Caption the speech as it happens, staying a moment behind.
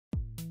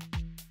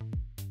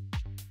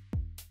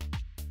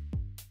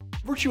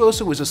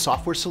Virtuozzo is a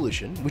software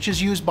solution which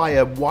is used by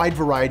a wide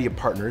variety of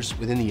partners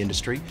within the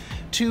industry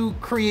to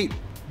create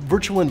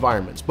virtual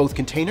environments, both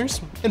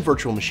containers and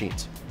virtual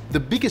machines. The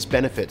biggest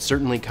benefit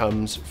certainly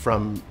comes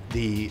from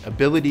the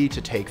ability to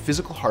take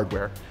physical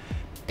hardware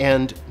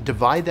and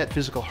divide that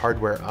physical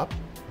hardware up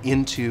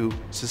into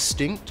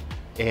distinct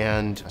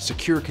and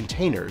secure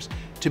containers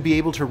to be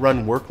able to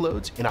run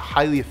workloads in a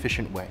highly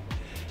efficient way.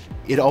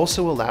 It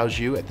also allows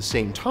you at the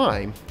same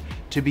time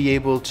to be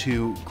able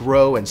to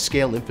grow and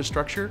scale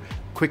infrastructure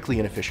quickly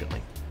and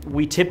efficiently.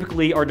 We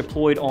typically are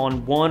deployed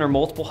on one or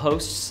multiple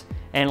hosts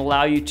and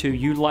allow you to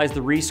utilize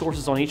the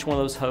resources on each one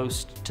of those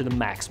hosts to the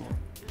maximum.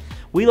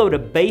 We load a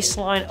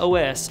baseline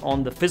OS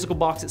on the physical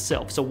box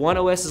itself. So one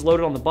OS is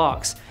loaded on the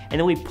box, and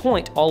then we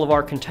point all of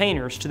our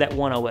containers to that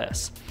one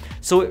OS.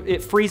 So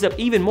it frees up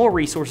even more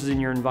resources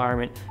in your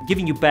environment,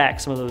 giving you back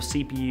some of those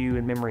CPU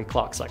and memory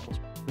clock cycles.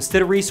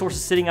 Instead of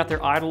resources sitting out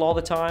there idle all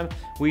the time,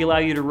 we allow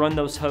you to run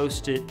those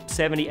hosts at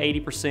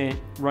 70–80%,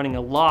 running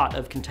a lot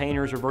of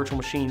containers or virtual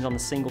machines on the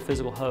single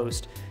physical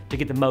host to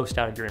get the most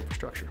out of your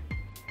infrastructure.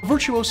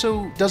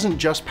 Virtuozzo doesn't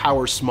just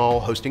power small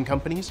hosting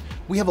companies.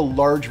 We have a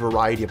large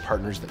variety of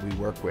partners that we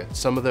work with,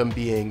 some of them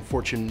being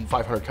Fortune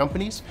 500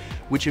 companies,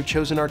 which have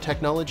chosen our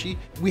technology.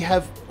 We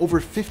have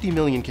over 50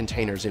 million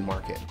containers in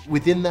market.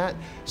 Within that,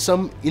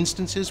 some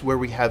instances where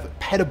we have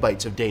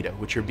petabytes of data,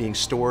 which are being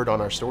stored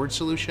on our storage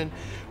solution.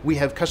 We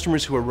have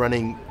customers who are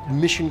running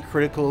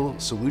mission-critical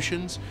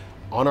solutions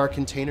on our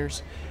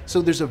containers.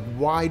 So there's a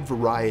wide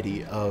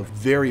variety of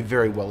very,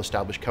 very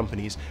well-established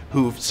companies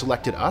who've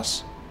selected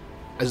us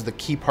as the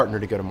key partner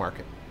to go to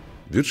market.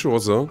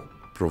 Virtuozzo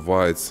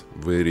provides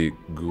very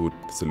good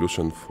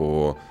solution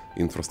for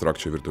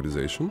infrastructure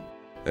virtualization,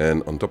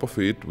 and on top of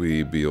it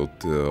we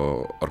built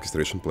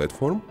orchestration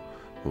platform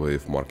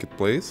with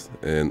marketplace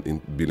and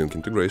billing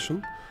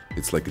integration.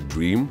 It's like a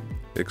dream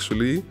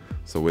actually,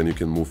 so when you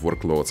can move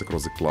workloads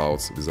across the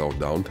clouds without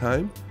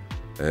downtime,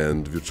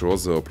 and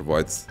Virtuozzo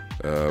provides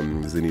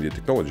the needed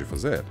technology for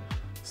that.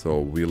 So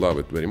we love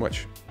it very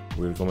much.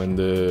 We recommend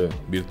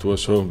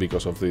Virtuozzo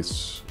because of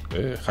this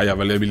high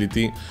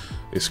availability,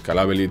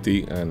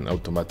 scalability, and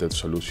automated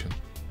solution.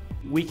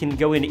 We can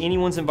go into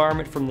anyone's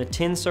environment from the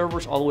 10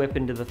 servers all the way up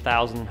into the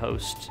 1,000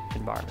 host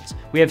environments.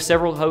 We have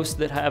several hosts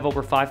that have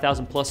over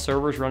 5,000 plus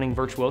servers running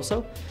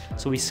Virtuozzo,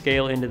 so we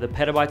scale into the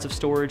petabytes of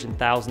storage and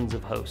thousands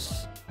of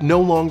hosts.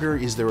 No longer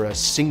is there a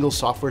single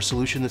software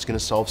solution that's going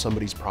to solve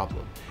somebody's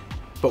problem.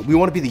 But we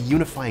want to be the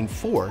unifying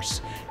force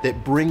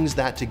that brings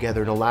that together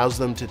and allows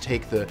them to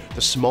take the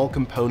small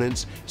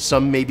components,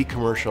 some may be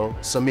commercial,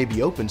 some may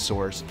be open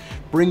source,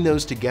 bring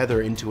those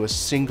together into a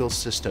single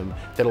system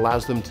that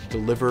allows them to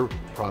deliver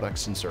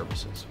products and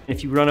services.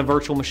 If you run a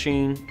virtual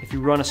machine, if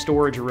you run a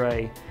storage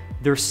array,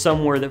 there's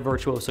somewhere that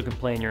Virtuozzo can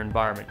play in your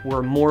environment.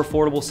 We're a more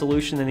affordable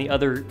solution than the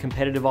other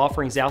competitive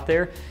offerings out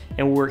there,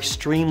 and we're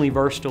extremely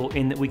versatile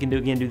in that we can do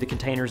the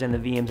containers and the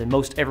VMs, and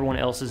most everyone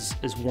else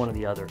is one or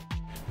the other.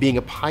 Being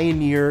a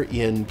pioneer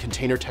in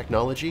container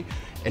technology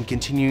and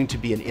continuing to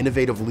be an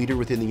innovative leader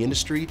within the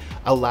industry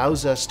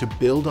allows us to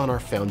build on our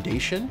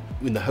foundation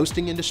in the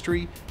hosting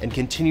industry and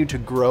continue to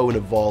grow and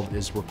evolve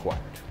as required.